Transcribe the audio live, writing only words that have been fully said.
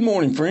Good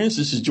morning, friends.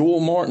 This is Joel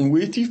Martin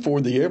with you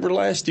for the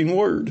Everlasting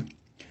Word.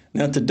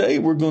 Now, today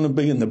we're going to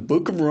be in the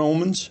book of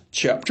Romans,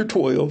 chapter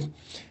 12.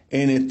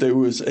 And if there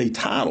was a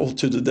title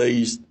to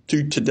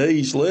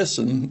today's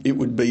lesson, it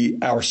would be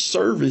Our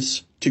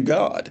Service to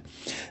God.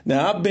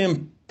 Now, I've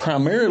been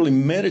primarily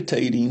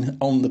meditating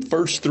on the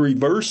first three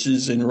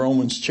verses in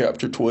Romans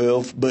chapter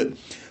 12, but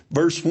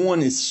verse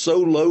 1 is so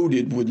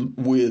loaded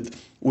with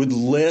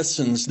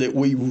lessons that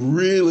we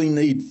really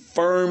need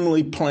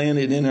firmly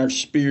planted in our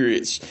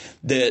spirits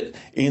that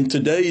in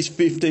today's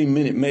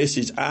 15-minute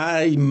message,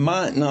 I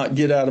might not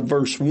get out of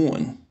verse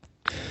 1.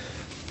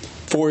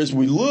 For as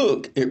we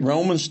look at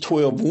Romans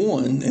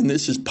 12:1, and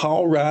this is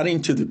Paul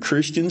writing to the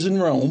Christians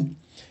in Rome,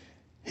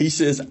 he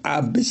says,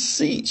 I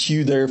beseech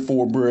you,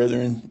 therefore,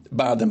 brethren,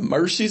 by the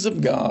mercies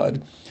of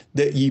God,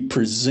 that ye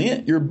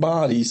present your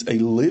bodies a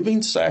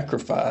living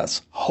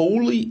sacrifice,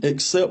 wholly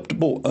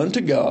acceptable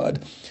unto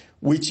God,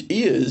 which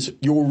is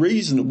your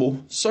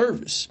reasonable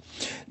service.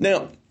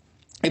 Now,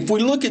 if we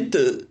look at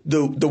the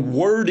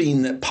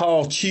wording that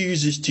Paul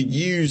chooses to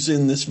use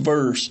in this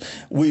verse,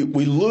 we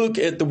look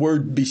at the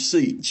word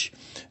beseech.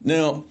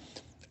 Now,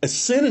 a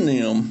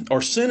synonym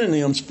or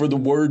synonyms for the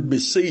word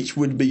beseech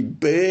would be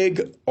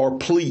beg or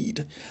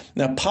plead.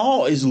 Now,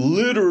 Paul is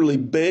literally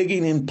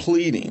begging and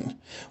pleading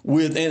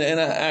with, and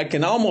I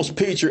can almost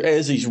picture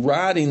as he's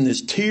writing this,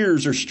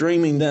 tears are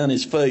streaming down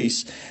his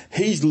face.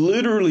 He's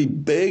literally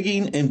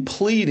begging and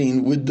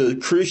pleading with the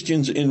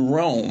Christians in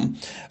Rome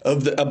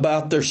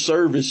about their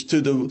service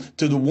to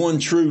the one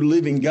true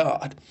living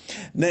God.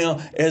 Now,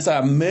 as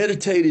I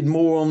meditated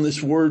more on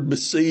this word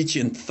beseech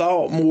and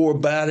thought more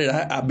about it,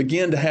 I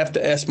began to have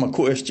to ask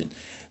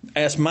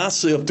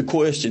myself the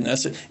question. I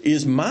said,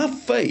 is my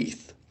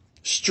faith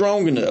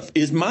strong enough?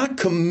 Is my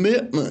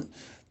commitment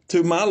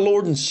to my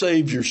Lord and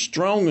Savior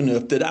strong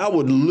enough that I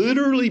would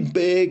literally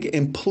beg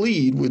and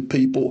plead with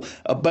people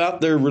about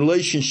their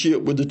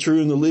relationship with the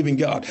true and the living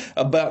God,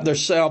 about their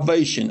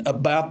salvation,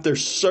 about their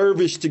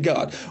service to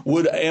God?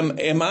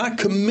 Am I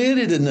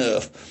committed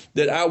enough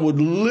that I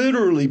would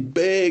literally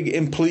beg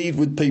and plead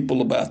with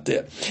people about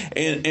that?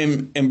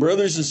 And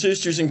brothers and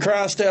sisters in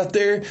Christ out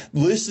there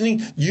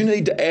listening, you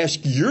need to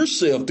ask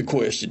yourself the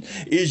question,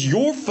 is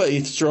your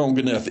faith strong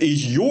enough?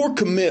 Is your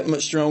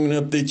commitment strong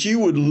enough that you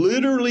would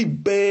literally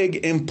beg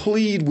and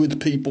plead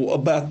with people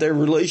about their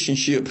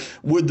relationship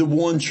with the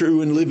one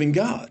true and living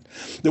God?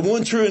 The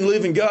one true and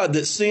living God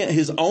that sent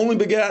his only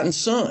begotten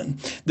Son,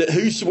 that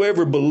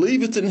whosoever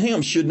believeth in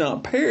him should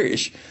not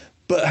perish,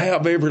 but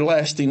have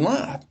everlasting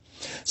life.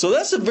 So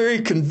that's a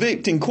very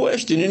convicting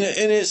question, and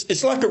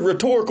it's like a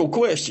rhetorical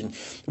question.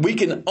 We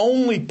can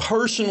only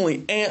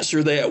personally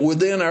answer that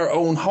within our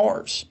own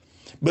hearts.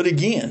 But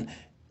again,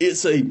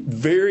 it's a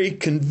very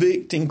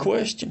convicting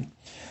question.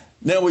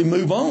 Now we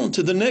move on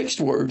to the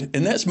next word,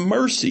 and that's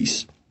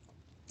mercies.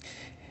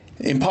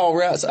 And Paul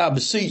writes, I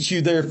beseech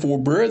you, therefore,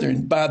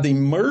 brethren, by the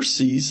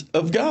mercies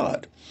of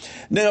God.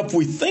 Now, if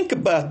we think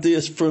about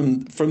this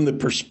from the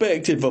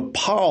perspective of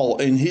Paul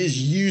and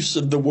his use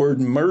of the word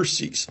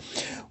mercies,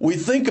 we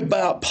think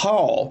about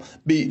Paul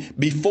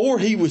before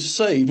he was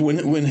saved,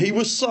 when he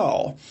was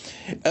Saul,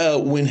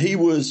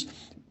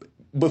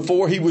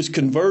 before he was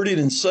converted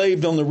and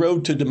saved on the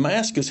road to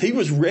Damascus, he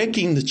was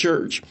wrecking the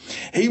church.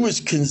 He was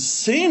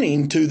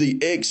consenting to the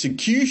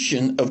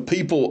execution of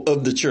people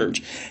of the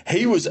church.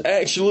 He was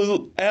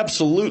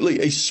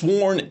absolutely a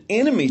sworn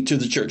enemy to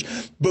the church.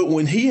 But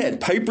when he had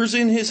papers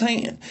in his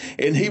hand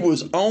and he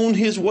was on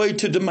his way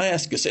to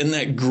Damascus, and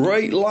that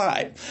great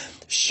light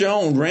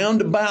shone round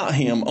about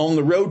him on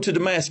the road to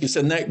Damascus,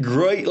 and that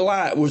great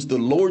light was the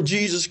Lord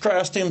Jesus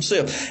Christ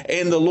himself.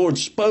 And the Lord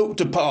spoke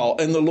to Paul,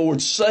 and the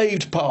Lord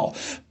saved Paul.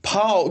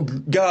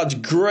 God's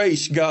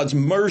grace, God's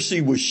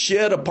mercy was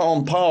shed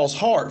upon Paul's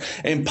heart,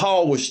 and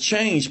Paul was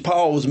changed.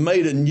 Paul was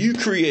made a new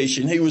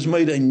creation. He was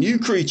made a new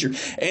creature.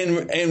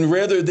 And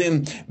rather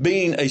than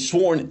being a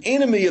sworn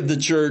enemy of the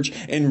church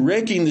and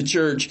wrecking the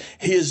church,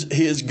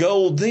 his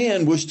goal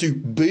then was to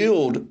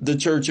build the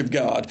church of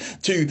God,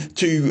 to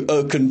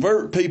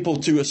convert people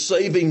to a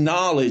saving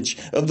knowledge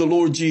of the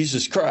Lord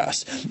Jesus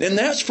Christ. And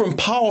that's from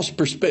Paul's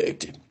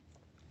perspective.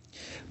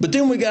 But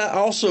then we got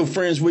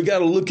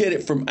to look at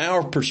it from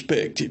our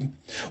perspective.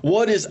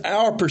 What is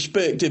our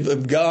perspective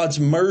of God's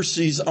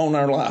mercies on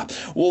our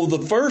life? Well, the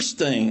first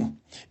thing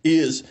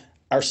is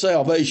our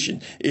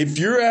salvation. If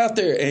you're out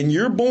there and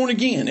you're born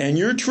again and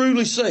you're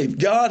truly saved,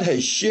 God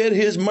has shed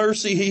his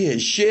mercy. He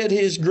has shed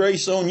his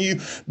grace on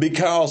you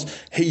because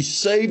he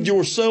saved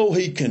your soul.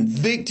 He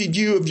convicted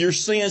you of your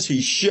sins.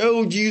 He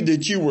showed you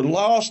that you were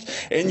lost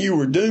and you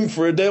were doomed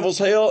for a devil's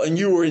hell, and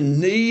you were in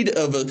need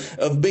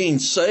of being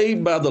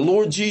saved by the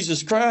Lord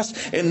Jesus Christ.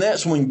 And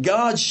that's when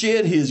God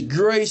shed his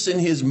grace and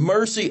his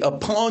mercy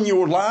upon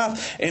your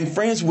life. And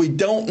friends, we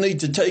don't need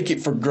to take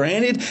it for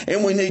granted,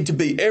 and we need to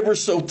be ever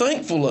so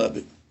thankful of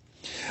it.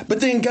 But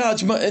then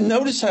and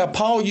notice how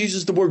Paul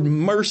uses the word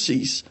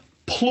mercies,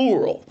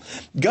 plural.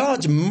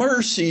 God's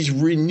mercies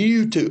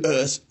renew to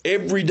us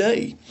every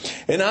day.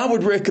 And I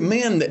would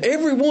recommend that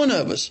every one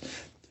of us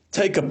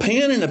take a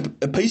pen and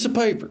a piece of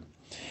paper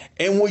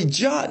and we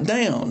jot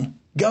down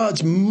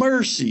God's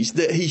mercies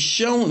that He's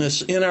shown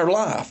us in our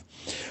life.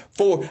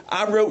 For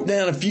I wrote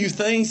down a few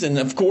things, and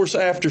of course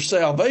after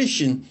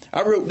salvation,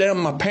 I wrote down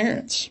my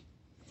parents.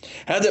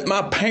 How that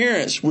my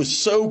parents was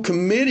so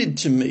committed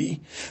to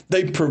me.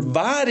 They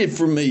provided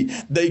for me.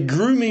 They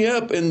grew me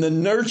up in the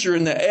nurture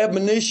and the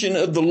admonition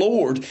of the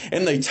Lord,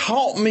 and they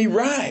taught me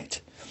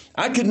right.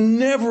 I could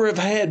never have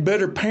had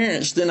better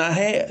parents than I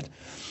had.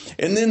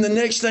 And then the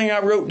next thing I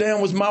wrote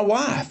down was my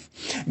wife.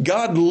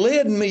 God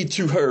led me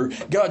to her.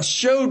 God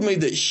showed me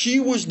that she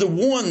was the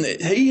one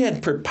that He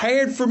had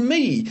prepared for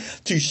me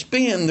to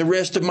spend the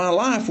rest of my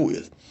life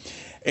with.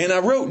 And I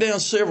wrote down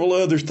several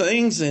other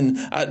things, and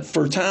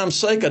for time's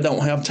sake, I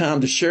don't have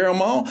time to share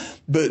them all.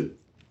 But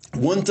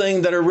one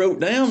thing that I wrote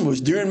down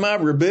was during my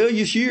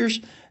rebellious years,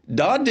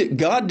 God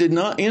did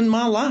not end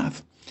my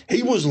life.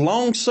 He was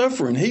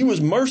long-suffering. He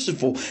was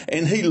merciful,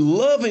 and He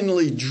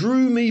lovingly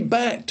drew me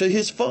back to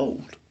His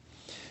fold.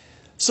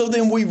 So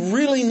then we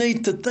really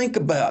need to think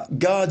about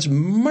God's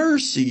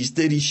mercies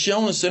that He's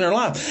shown us in our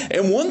life.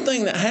 And one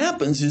thing that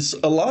happens is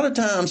a lot of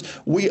times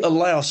we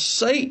allow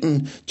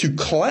Satan to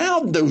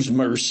cloud those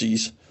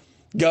mercies,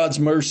 God's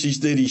mercies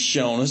that He's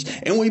shown us,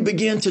 and we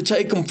begin to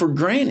take them for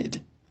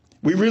granted.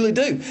 We really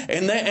do.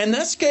 And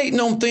that's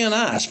skating on thin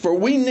ice, for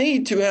we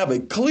need to have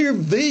a clear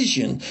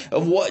vision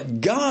of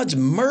what God's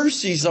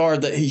mercies are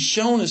that He's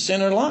shown us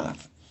in our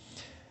life.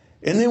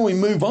 And then we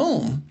move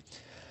on.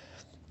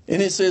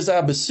 And it says,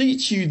 I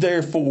beseech you,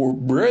 therefore,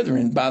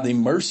 brethren, by the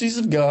mercies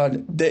of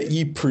God, that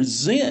ye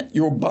present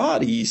your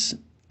bodies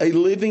a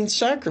living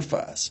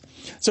sacrifice.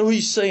 So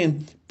he's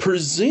saying,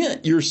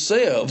 present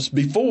yourselves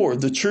before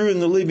the true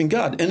and the living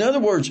God. In other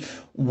words,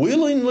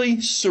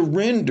 willingly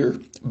surrender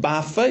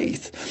by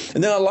faith.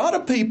 Now, a lot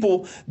of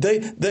people,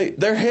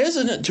 they're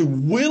hesitant to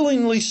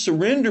willingly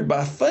surrender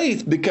by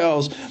faith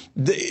because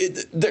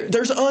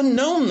there's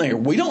unknown there.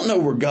 We don't know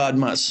where God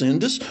might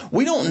send us.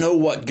 We don't know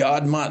what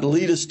God might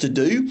lead us to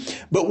do.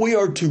 But we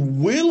are to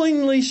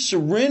willingly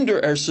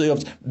surrender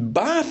ourselves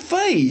by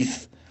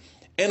faith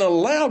and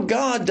allow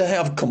God to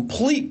have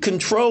complete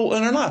control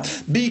in our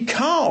life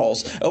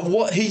because of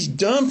what He's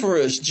done for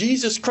us.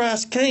 Jesus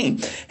Christ came.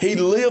 He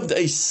lived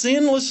a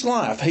sinless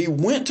life. He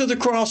went to the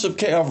cross of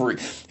Calvary.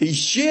 He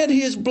shed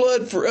His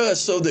blood for us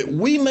so that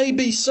we may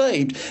be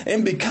saved.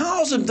 And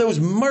because of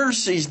those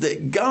mercies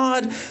that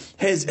God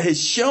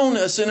has shown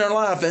us in our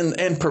life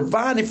and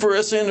provided for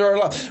us in our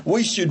life,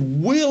 we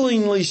should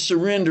willingly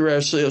surrender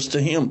ourselves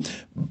to Him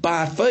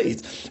by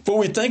faith. For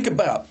we think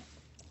about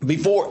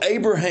before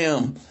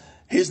Abraham,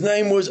 his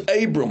name was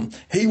Abram.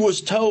 He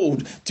was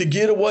told to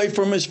get away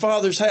from his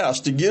father's house,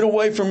 to get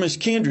away from his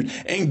kindred,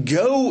 and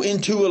go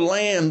into a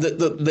land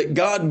that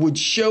God would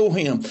show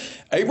him.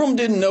 Abram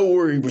didn't know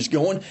where he was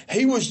going.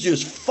 He was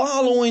just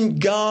following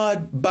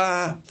God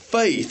by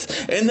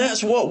faith. And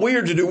that's what we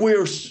are to do. We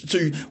are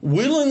to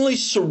willingly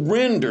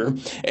surrender,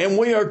 and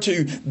we are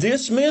to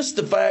dismiss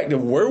the fact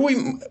of where we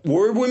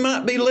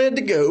might be led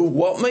to go,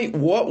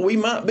 what we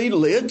might be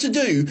led to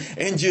do,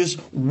 and just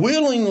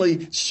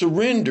willingly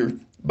surrender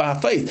by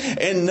faith.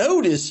 And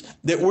notice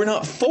that we're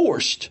not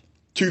forced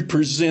to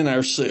present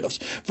ourselves.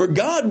 For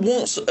God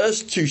wants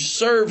us to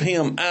serve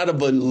Him out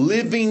of a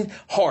living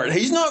heart.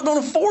 He's not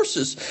going to force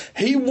us.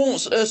 He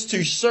wants us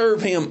to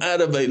serve Him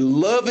out of a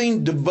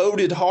loving,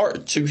 devoted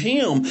heart to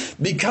Him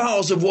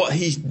because of what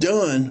He's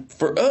done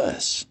for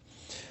us.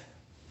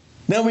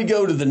 Now we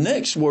go to the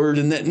next word,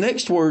 and that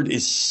next word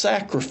is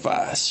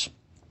sacrifice.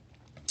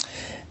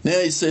 Now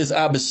it says,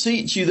 I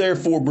beseech you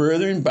therefore,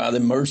 brethren, by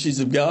the mercies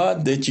of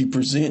God, that you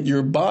present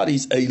your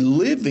bodies a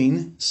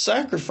living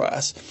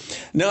sacrifice.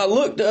 Now I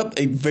looked up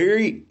a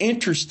very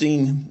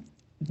interesting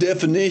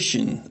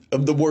definition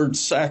of the word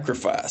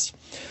sacrifice.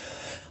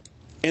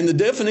 And the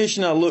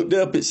definition I looked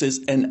up, it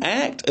says, an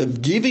act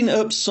of giving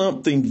up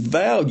something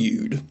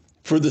valued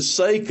for the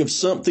sake of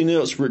something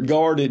else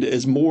regarded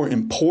as more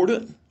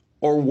important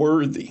or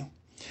worthy.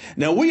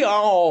 Now, we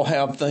all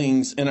have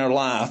things in our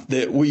life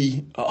that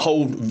we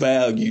hold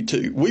value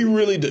to. We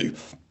really do.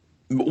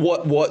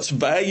 What's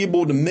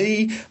valuable to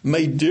me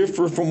may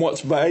differ from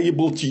what's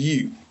valuable to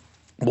you.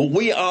 But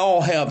we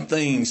all have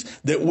things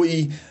that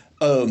we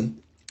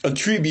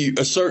attribute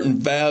a certain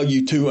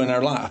value to in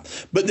our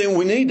life. But then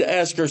we need to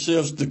ask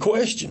ourselves the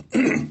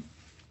question,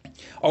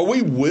 are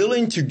we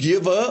willing to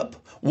give up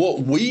what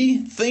we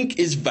think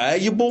is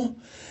valuable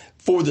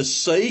for the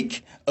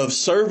sake of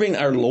serving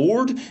our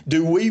Lord?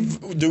 Do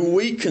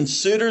we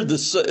consider the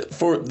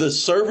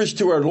service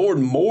to our Lord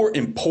more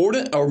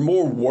important or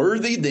more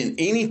worthy than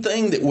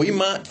anything that we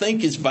might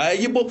think is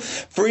valuable?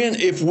 Friend,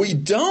 if we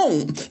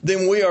don't,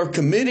 then we are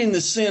committing the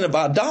sin of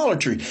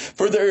idolatry.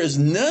 For there is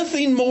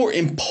nothing more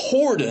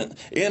important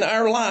in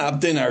our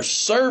life than our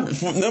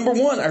service. Number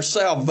one, our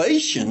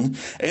salvation.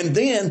 And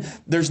then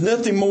there's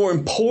nothing more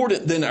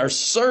important than our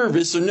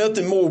service, or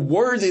nothing more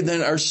worthy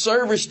than our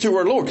service to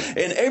our Lord.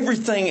 And every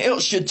everything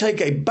else should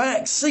take a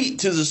back seat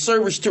to the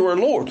service to our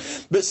Lord.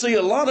 But see,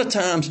 a lot of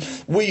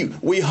times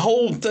we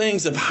hold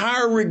things of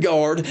higher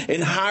regard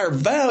and higher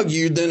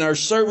value than our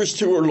service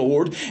to our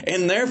Lord,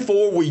 and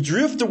therefore we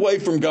drift away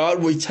from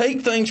God. We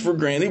take things for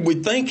granted. We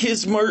think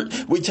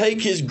we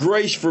take His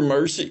grace for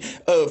mercy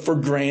for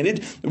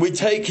granted. We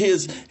take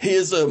His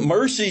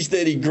mercies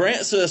that He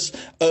grants us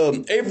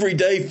every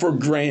day for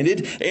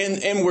granted,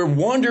 and we're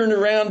wandering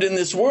around in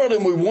this world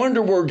and we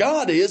wonder where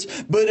God is.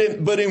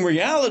 But in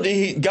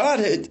reality,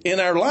 in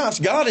our lives,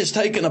 God has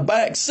taken a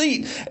back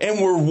seat,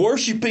 and we're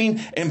worshiping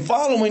and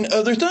following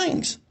other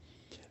things.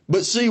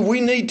 But see,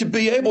 we need to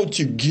be able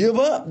to give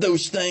up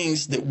those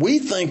things that we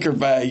think are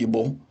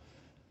valuable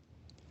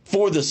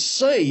for the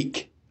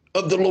sake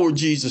of the Lord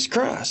Jesus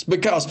Christ,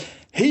 because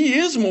He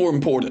is more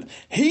important.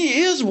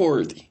 He is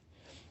worthy.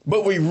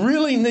 But we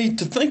really need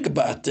to think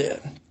about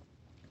that.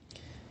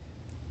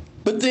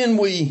 But then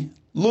we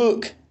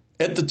look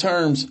at the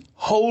terms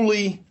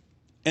holy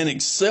and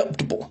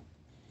acceptable.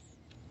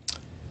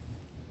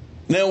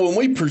 Now, when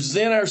we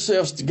present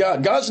ourselves to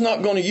God, God's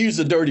not going to use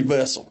a dirty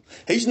vessel.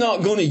 He's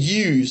not going to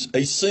use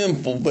a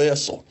sinful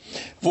vessel.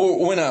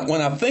 For when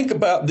I think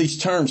about these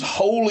terms,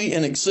 holy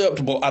and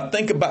acceptable, I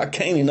think about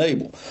Cain and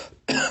Abel.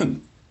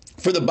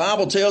 For the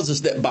Bible tells us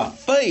that by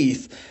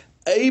faith,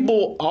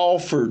 Abel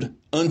offered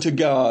unto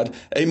God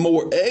a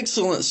more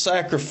excellent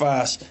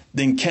sacrifice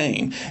than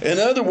Cain. In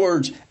other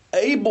words,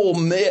 Abel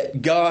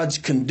met God's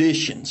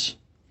conditions.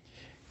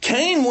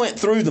 Cain went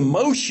through the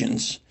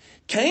motions.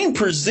 Cain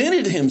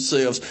presented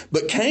himself,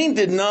 but Cain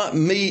did not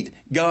meet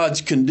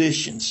God's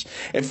conditions.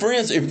 And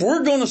friends, if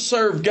we're going to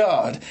serve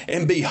God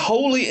and be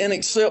holy and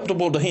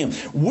acceptable to Him,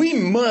 we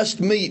must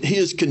meet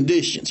His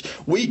conditions.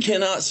 We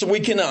cannot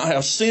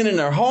have sin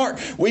in our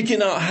heart. We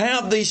cannot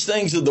have these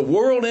things of the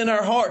world in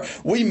our heart.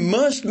 We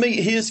must meet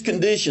His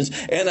conditions.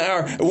 And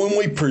when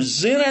we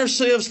present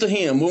ourselves to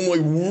Him, when we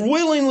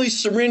willingly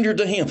surrender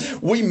to Him,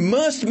 we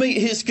must meet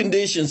His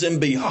conditions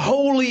and be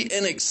holy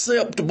and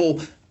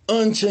acceptable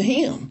unto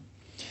Him.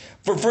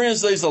 For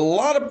friends, there's a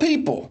lot of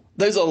people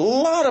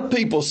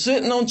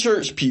sitting on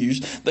church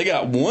pews. They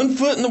got one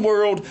foot in the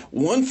world,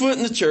 one foot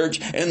in the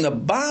church, and the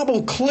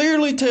Bible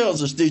clearly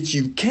tells us that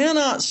you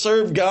cannot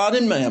serve God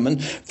and mammon,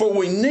 for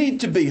we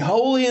need to be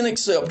holy and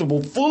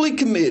acceptable, fully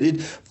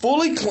committed,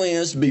 fully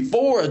cleansed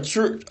before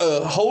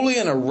a holy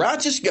and a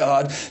righteous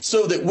God,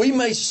 so that we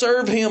may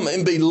serve Him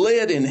and be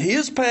led in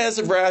His paths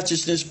of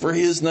righteousness for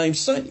His name's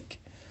sake.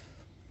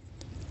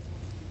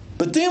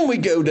 But then we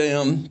go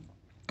down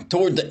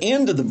toward the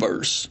end of the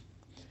verse,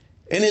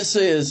 and it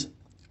says,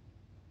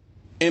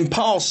 and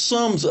Paul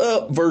sums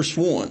up verse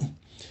 1,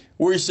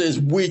 where he says,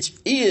 which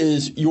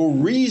is your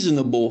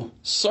reasonable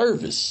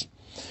service.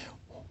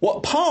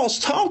 What Paul's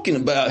talking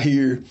about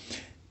here,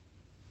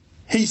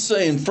 he's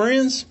saying,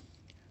 friends,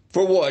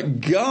 for what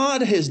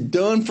God has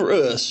done for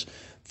us,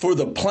 for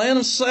the plan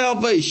of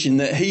salvation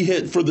that He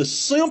had, for the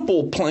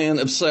simple plan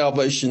of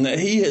salvation that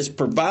He has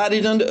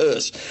provided unto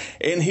us,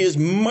 and His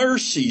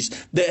mercies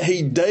that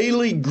He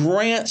daily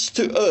grants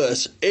to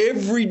us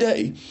every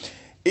day,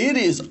 it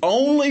is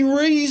only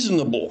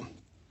reasonable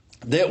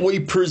that we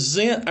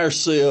present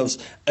ourselves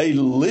a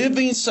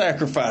living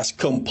sacrifice,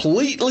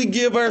 completely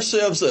give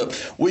ourselves up.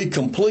 We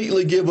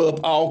completely give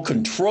up all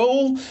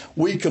control.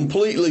 We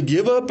completely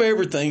give up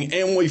everything,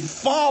 and we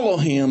follow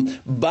Him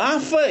by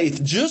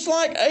faith, just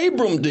like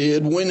Abram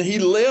did when he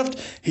left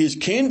his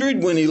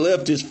kindred, when he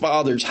left his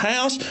father's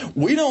house.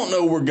 We don't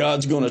know where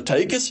God's going to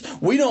take us.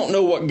 We don't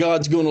know what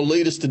God's going to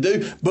lead us to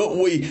do, but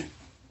we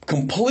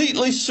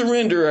completely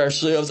surrender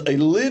ourselves, a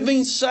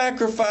living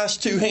sacrifice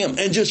to Him,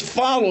 and just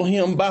follow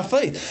Him by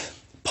faith.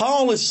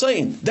 Paul is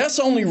saying that's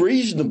only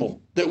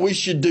reasonable that we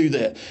should do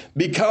that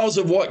because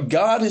of what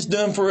God has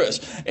done for us.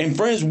 And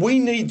friends, we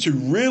need to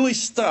really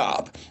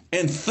stop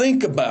and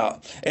think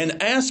about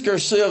and ask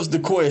ourselves the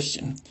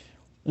question,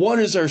 what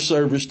is our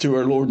service to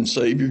our Lord and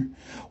Savior?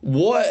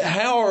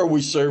 How are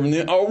we serving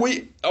Him?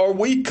 Are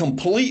we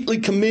completely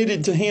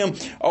committed to Him?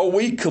 Are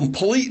we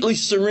completely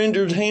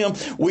surrendered to Him?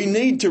 We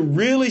need to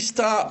really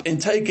stop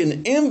and take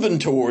an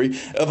inventory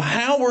of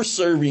how we're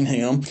serving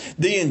Him,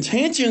 the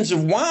intentions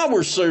of why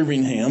we're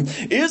serving Him.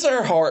 Is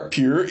our heart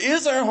pure?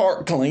 Is our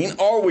heart clean?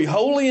 Are we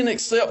holy and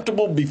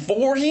acceptable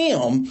before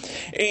Him?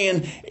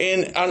 And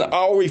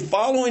are we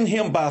following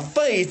Him by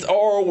faith,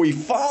 or are we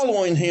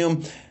following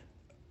Him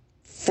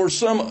for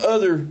some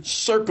other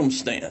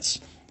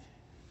circumstance?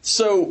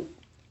 So,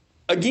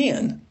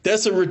 again,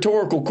 that's a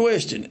rhetorical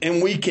question,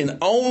 and we can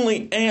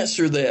only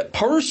answer that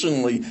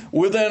personally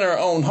within our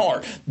own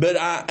heart. But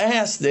I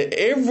ask that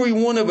every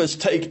one of us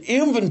take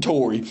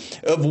inventory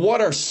of what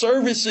our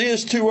service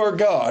is to our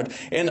God,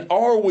 and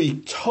are we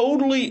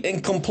totally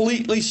and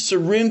completely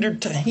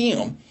surrendered to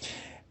Him?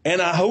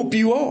 And I hope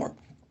you are.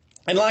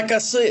 And like I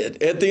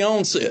said at the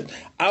onset,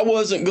 I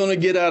wasn't going to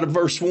get out of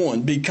verse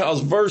 1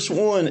 because verse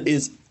 1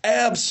 is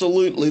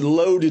absolutely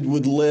loaded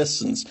with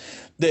lessons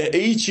that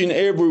each and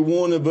every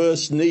one of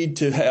us need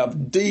to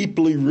have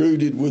deeply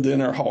rooted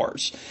within our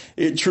hearts.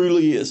 It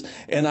truly is.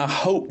 And I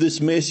hope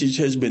this message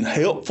has been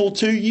helpful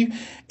to you,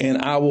 and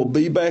I will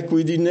be back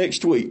with you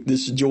next week.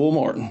 This is Joel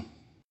Martin.